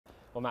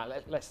Well,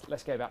 Matt,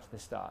 let's go back to the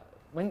start.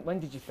 When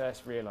did you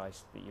first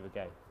realise that you were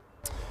gay?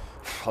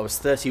 I was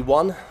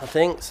 31, I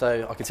think,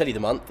 so I can tell you the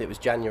month. It was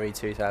January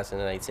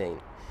 2018,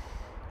 which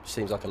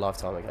seems like a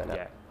lifetime ago now.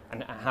 Yeah.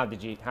 And how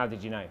did you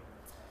know?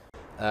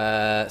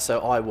 So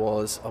I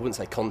wouldn't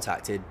say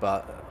contacted,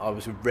 but I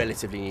was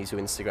relatively new to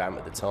Instagram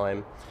at the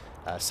time.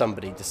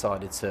 Somebody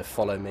decided to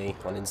follow me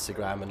on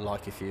Instagram and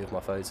like a few of my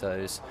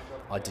photos.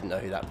 I didn't know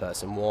who that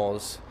person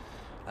was.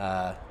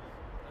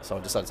 So I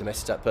decided to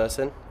message that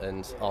person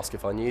and ask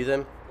if I knew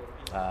them.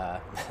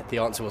 The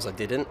answer was I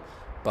didn't,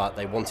 but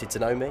they wanted to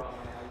know me.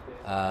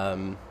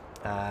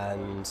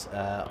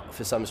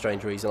 For some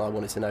strange reason I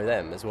wanted to know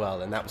them as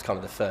well, and that was kind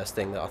of the first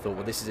thing that I thought,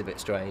 well, this is a bit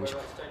strange.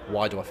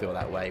 Why do I feel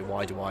that way?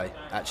 Why am I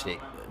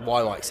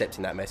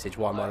accepting that message?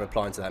 Why am I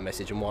replying to that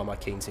message? And why am I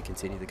keen to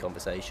continue the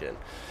conversation?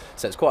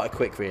 So it's quite a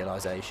quick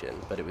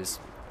realisation, but it was,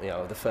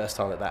 the first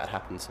time that had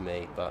happened to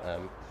me. But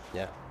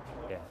yeah.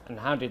 Yeah. And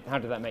how did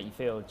that make you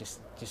feel?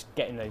 Just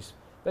getting those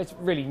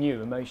really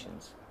new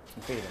emotions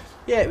and feelings.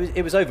 Yeah,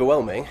 it was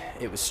overwhelming.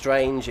 It was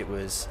strange. It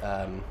was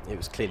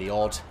clearly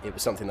odd. It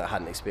was something that I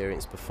hadn't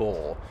experienced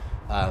before.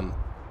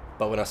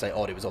 But when I say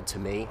odd, it was odd to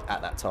me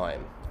at that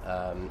time.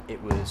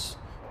 It was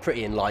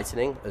pretty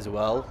enlightening as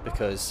well,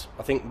 because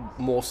I think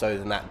more so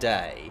than that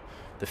day,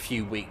 the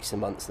few weeks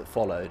and months that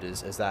followed,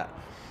 as that,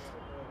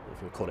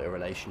 if we call it a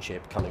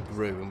relationship, kind of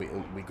grew,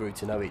 and we grew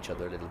to know each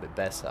other a little bit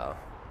better.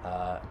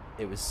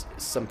 It was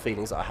some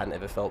feelings that I hadn't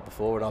ever felt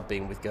before, and I've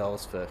been with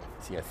girls for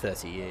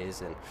 30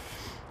 years and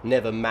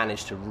never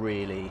managed to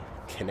really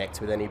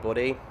connect with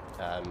anybody.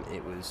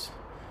 It was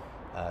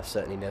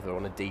certainly never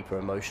on a deeper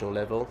emotional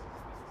level.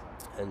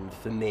 And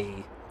for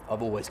me,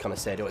 I've always kind of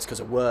said, it's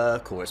because of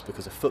work, or it's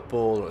because of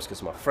football, or it's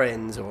because of my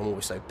friends, or I'm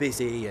always so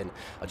busy and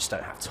I just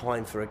don't have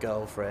time for a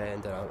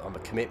girlfriend, and I'm a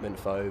commitment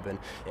phobe. And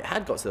it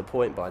had got to the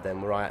point by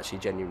then where I actually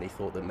genuinely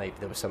thought that maybe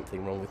there was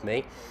something wrong with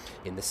me,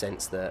 in the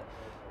sense that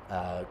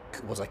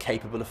was I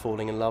capable of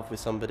falling in love with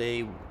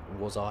somebody?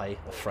 Was I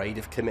afraid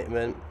of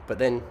commitment? But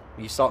then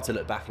you start to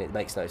look back and it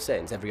makes no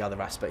sense. Every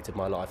other aspect of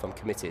my life I'm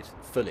committed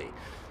fully.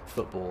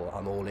 Football,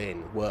 I'm all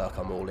in. Work,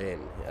 I'm all in.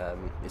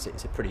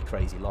 It's a pretty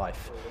crazy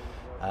life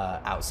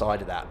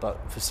outside of that. But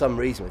for some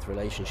reason with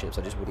relationships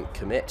I just wouldn't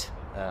commit,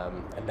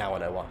 and now I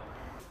know why.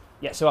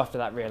 Yeah, so after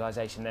that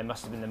realisation there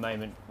must have been the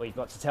moment where you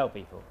got to tell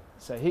people.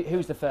 So who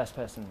was the first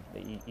person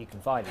that you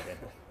confided in?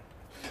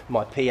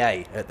 My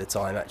PA at the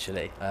time,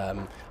 actually. I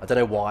don't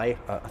know why.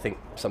 I think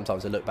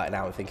sometimes I look back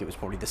now and think it was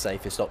probably the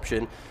safest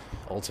option.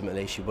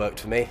 Ultimately, she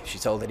worked for me. She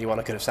told anyone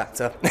I could have sacked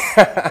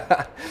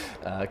her.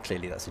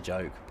 Clearly, that's a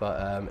joke.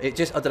 But I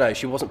don't know,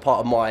 she wasn't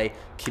part of my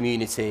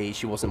community.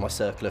 She wasn't my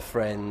circle of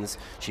friends.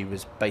 She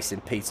was based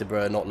in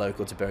Peterborough, not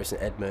local to Bury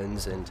St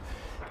Edmunds, and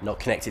not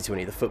connected to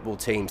any of the football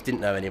teams,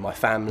 didn't know any of my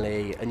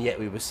family, and yet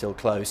we were still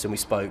close and we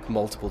spoke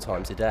multiple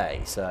times a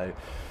day. So,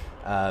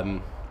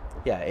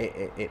 yeah,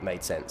 it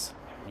made sense.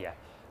 Yeah,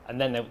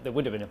 and then there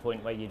would have been a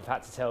point where you'd have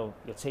had to tell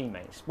your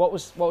teammates. What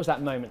was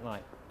that moment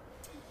like?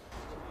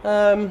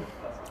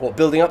 What,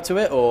 building up to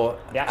it, or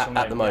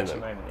at the moment? The actual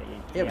moment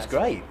that it was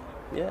great.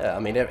 Yeah, I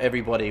mean,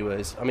 everybody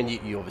was. I mean,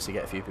 you obviously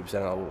get a few people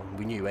saying, "Oh, well,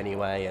 we knew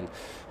anyway," and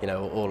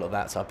all of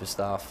that type of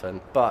stuff.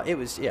 But it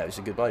was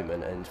a good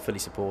moment and fully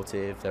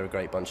supportive. They're a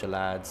great bunch of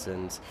lads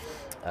and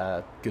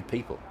good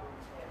people.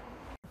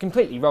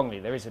 Completely wrongly,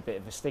 there is a bit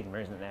of a stigma,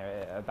 isn't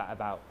there,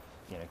 about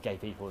gay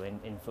people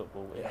in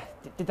football.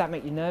 Did that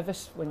make you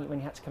nervous when you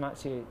had to come out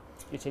to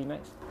your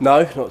teammates?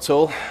 No, not at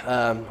all.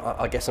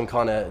 I guess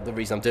the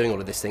reason I'm doing all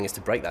of this thing is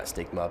to break that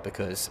stigma,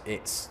 because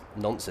it's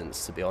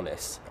nonsense, to be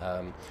honest.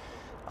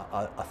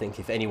 I think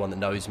if anyone that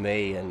knows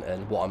me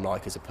and what I'm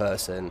like as a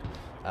person,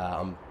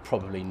 I'm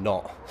probably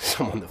not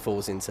someone that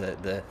falls into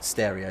the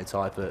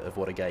stereotype of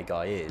what a gay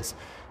guy is,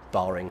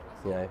 barring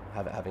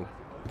having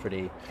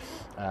pretty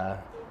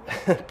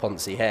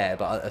poncy hair.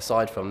 But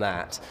aside from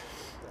that,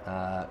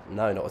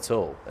 no, not at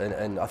all.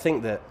 And I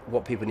think that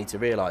what people need to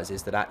realise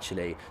is that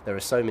actually there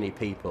are so many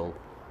people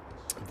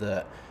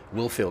that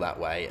will feel that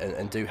way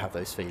and do have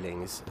those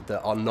feelings,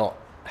 that are not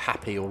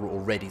happy or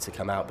ready to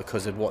come out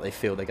because of what they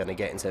feel they're going to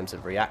get in terms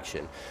of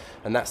reaction.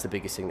 And that's the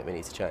biggest thing that we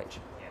need to change.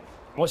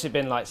 What's it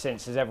been like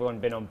since? Has everyone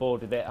been on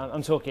board with it?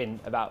 I'm talking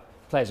about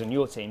players on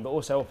your team, but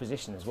also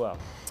opposition as well.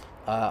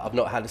 I've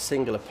not had a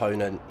single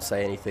opponent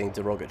say anything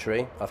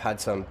derogatory. I've had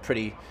some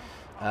pretty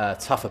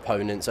tough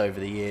opponents over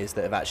the years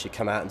that have actually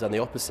come out and done the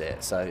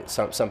opposite. So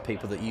some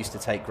people that used to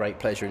take great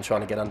pleasure in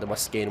trying to get under my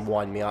skin,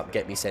 wind me up,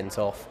 get me sent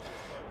off,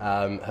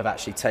 have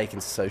actually taken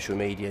to social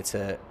media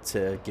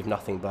to give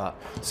nothing but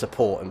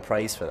support and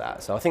praise for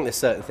that. So I think there's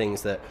certain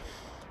things that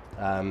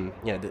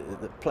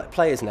the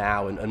players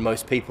now and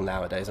most people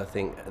nowadays, I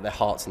think their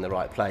heart's in the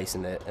right place,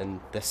 and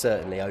they're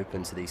certainly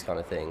open to these kind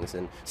of things,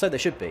 and so they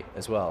should be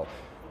as well.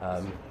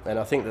 And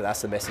I think that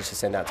that's the message to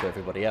send out to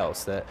everybody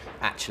else, that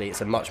actually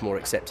it's a much more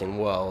accepting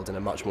world and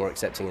a much more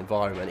accepting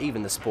environment,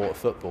 even the sport of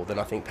football, than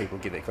I think people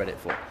give it credit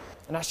for.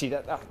 And actually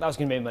that was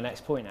going to be my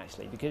next point,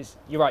 actually, because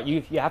you're right,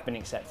 you have been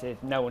accepted.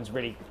 No one's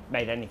really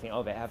made anything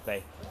of it, have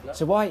they? No.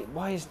 So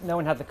why has no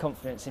one had the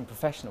confidence in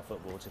professional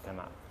football to come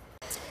out?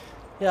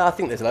 Yeah, I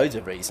think there's loads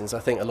of reasons. I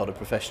think a lot of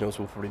professionals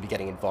will probably be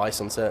getting advice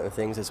on certain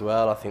things as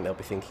well. I think they'll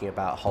be thinking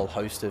about a whole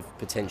host of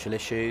potential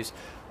issues.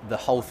 The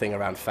whole thing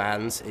around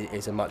fans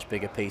is a much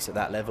bigger piece at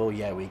that level.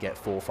 Yeah, we get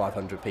 400 or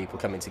 500 people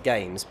coming to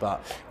games, but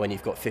when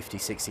you've got 50,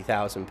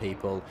 60,000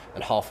 people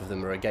and half of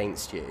them are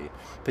against you,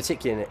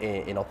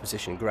 particularly in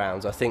opposition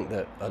grounds, I think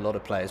that a lot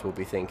of players will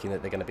be thinking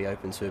that they're going to be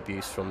open to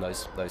abuse from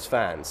those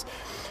fans.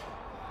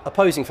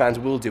 Opposing fans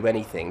will do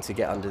anything to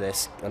get under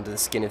the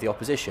skin of the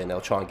opposition. They'll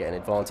try and get an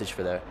advantage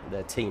for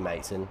their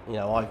teammates. And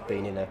I've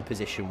been in a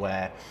position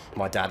where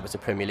my dad was a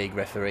Premier League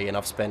referee, and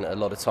I've spent a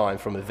lot of time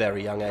from a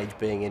very young age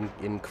being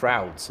in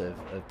crowds of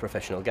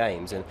professional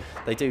games, and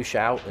they do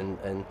shout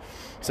and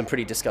some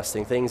pretty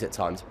disgusting things at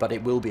times. But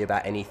it will be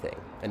about anything,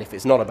 and if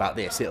it's not about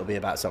this, it'll be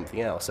about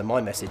something else. And my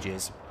message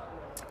is,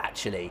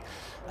 actually,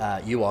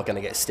 you are going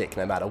to get stick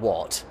no matter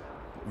what,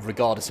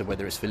 regardless of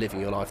whether it's for living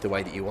your life the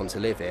way that you want to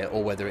live it,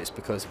 or whether it's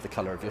because of the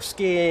colour of your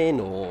skin,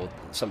 or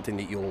something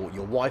that your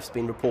wife's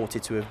been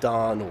reported to have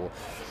done, or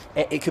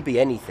it could be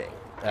anything,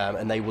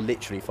 and they will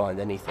literally find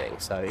anything.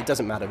 So it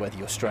doesn't matter whether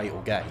you're straight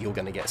or gay, you're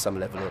going to get some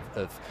level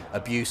of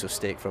abuse or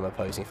stick from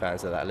opposing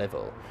fans at that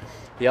level.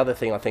 The other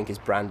thing I think is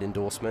brand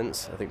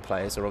endorsements. I think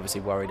players are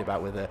obviously worried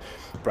about whether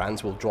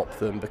brands will drop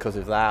them because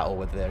of that, or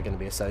whether they're going to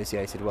be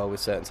associated well with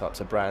certain types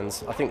of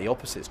brands. I think the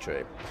opposite's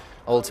true.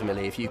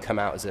 Ultimately, if you come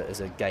out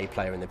as a gay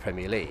player in the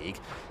Premier League,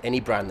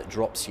 any brand that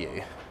drops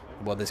you,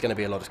 well, there's going to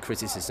be a lot of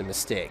criticism and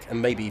stick, and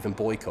maybe even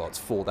boycotts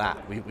for that.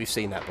 We've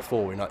seen that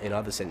before in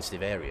other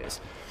sensitive areas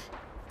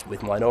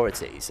with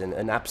minorities,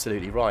 and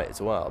absolutely right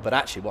as well. But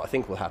actually what I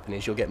think will happen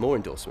is you'll get more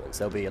endorsements.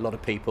 There'll be a lot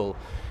of people,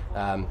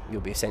 you'll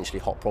be essentially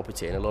hot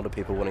property, and a lot of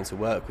people wanting to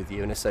work with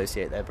you and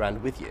associate their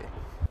brand with you.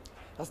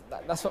 That's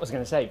what I was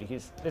going to say,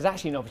 because there's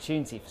actually an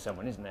opportunity for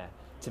someone, isn't there,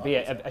 to be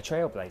a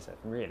trailblazer,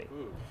 really.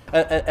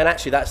 And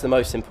actually that's the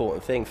most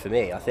important thing for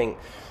me. I think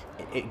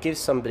it gives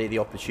somebody the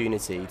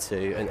opportunity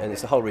to, and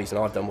it's the whole reason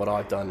I've done what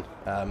I've done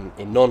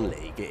in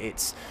non-league,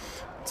 it's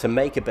to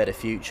make a better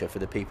future for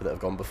the people that have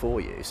gone before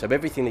you. So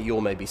everything that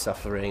you're maybe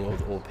suffering,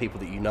 or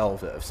people that you know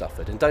of that have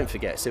suffered, and don't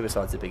forget,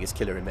 suicide's the biggest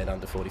killer in men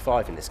under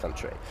 45 in this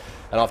country,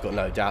 and I've got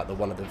no doubt that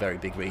one of the very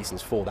big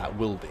reasons for that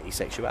will be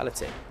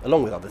sexuality,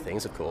 along with other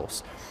things, of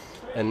course.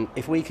 And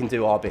if we can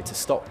do our bit to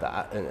stop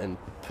that and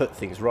put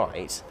things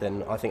right,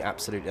 then I think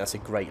absolutely that's a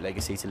great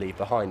legacy to leave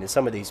behind. And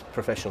some of these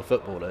professional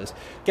footballers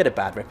get a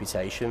bad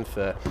reputation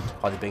for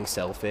either being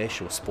selfish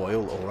or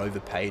spoiled or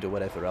overpaid or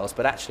whatever else.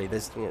 But actually,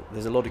 there's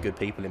a lot of good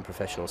people in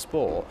professional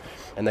sport,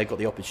 and they've got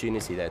the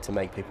opportunity there to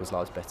make people's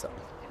lives better.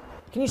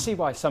 Can you see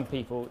why some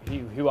people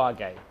who are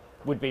gay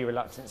would be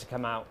reluctant to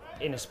come out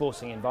in a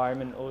sporting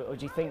environment, or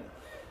do you think,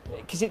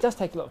 because it does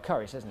take a lot of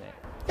courage, doesn't it?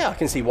 Yeah, I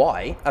can see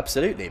why,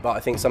 absolutely, but I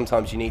think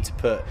sometimes you need to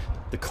put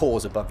the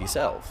cause above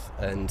yourself,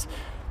 and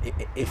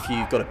if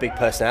you've got a big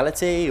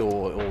personality,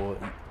 or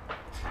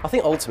I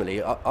think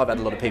ultimately, I've had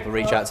a lot of people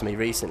reach out to me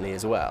recently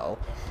as well,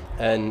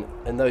 and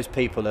those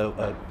people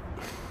are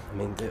I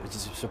mean,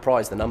 just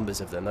surprised the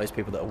numbers of them, those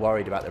people that are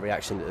worried about the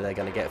reaction that they're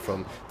going to get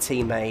from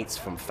teammates,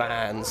 from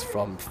fans,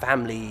 from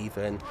family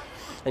even.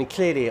 And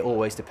clearly it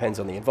always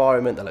depends on the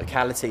environment, the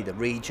locality, the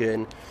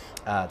region,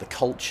 the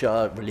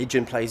culture,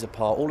 religion plays a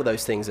part, all of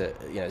those things that,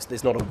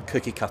 there's not a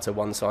cookie cutter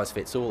one size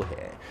fits all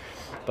here.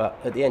 But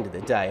at the end of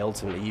the day,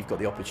 ultimately, you've got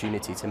the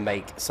opportunity to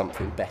make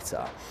something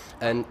better.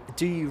 And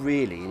do you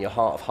really, in your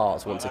heart of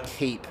hearts, want to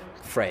keep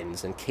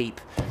friends and keep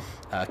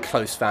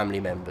close family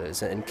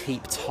members and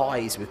keep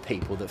ties with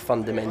people that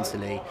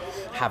fundamentally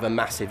have a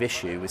massive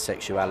issue with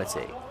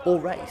sexuality or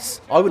race?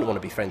 I wouldn't want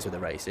to be friends with a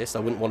racist. I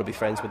wouldn't want to be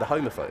friends with a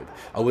homophobe.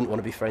 I wouldn't want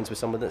to be friends with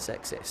someone that's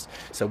sexist.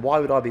 So why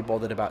would I be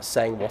bothered about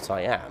saying what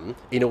I am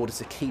in order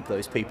to keep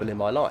those people in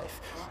my life?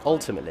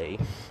 Ultimately,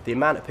 the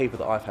amount of people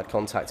that I've had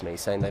contact me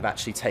saying they've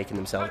actually taken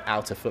themselves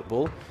out of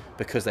football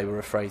because they were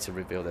afraid to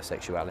reveal their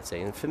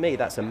sexuality. And for me,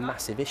 that's a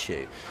massive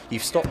issue.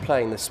 You've stopped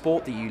playing the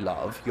sport that you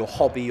love, your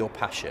hobby, your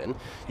passion.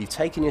 You've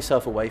taken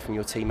yourself away from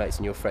your teammates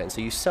and your friends.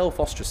 So you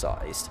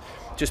self-ostracised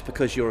just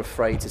because you're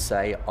afraid to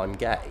say, I'm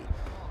gay.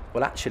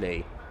 Well,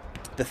 actually,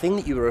 the thing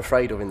that you were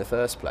afraid of in the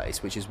first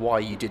place, which is why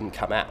you didn't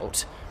come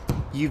out,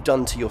 you've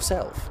done to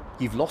yourself.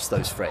 You've lost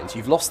those friends,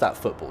 you've lost that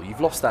football,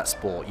 you've lost that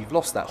sport, you've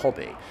lost that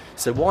hobby.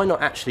 So why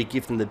not actually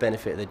give them the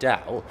benefit of the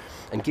doubt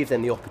and give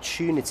them the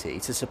opportunity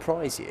to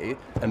surprise you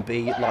and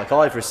be, like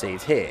I've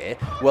received here,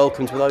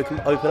 welcomed with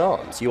open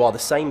arms. You are the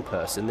same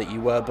person that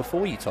you were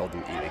before you told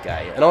them that you were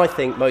gay. And I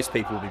think most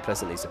people will be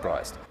pleasantly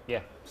surprised.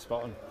 Yeah,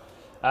 spot on.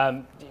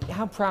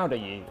 How proud are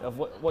you of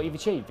what you've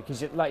achieved?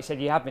 Because, like you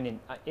said, you have been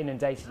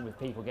inundated with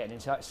people getting in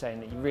touch saying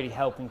that you're really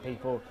helping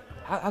people.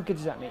 How good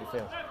does that make you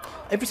feel?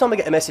 Every time I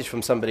get a message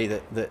from somebody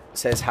that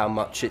says how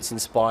much it's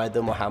inspired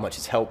them or how much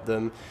it's helped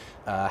them,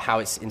 how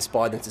it's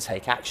inspired them to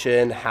take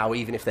action, how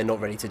even if they're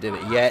not ready to do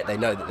it yet, they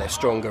know that they're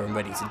stronger and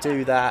ready to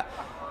do that.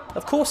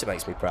 Of course it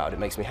makes me proud, it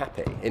makes me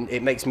happy.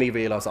 It makes me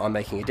realise that I'm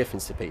making a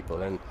difference to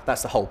people, and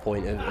that's the whole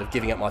point of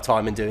giving up my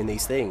time and doing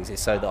these things,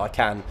 is so that I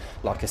can,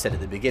 like I said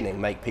at the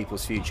beginning, make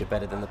people's future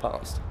better than the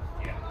past.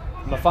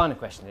 My final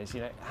question is,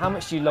 how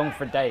much do you long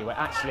for a day where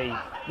actually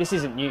this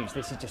isn't news,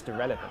 this is just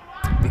irrelevant?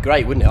 be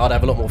great, wouldn't it? I'd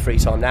have a lot more free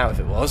time now if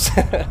it was.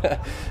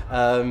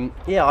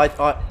 Yeah,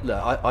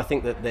 I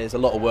think that there's a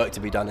lot of work to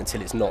be done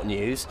until it's not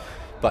news.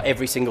 But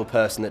every single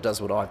person that does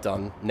what I've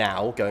done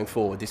now, going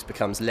forward, this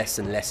becomes less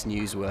and less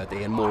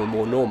newsworthy and more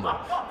normal.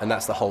 And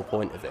that's the whole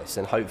point of this.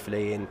 And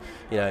hopefully in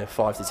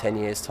 5 to 10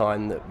 years'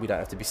 time that we don't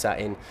have to be sat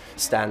in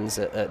stands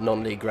at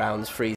non-league grounds freezing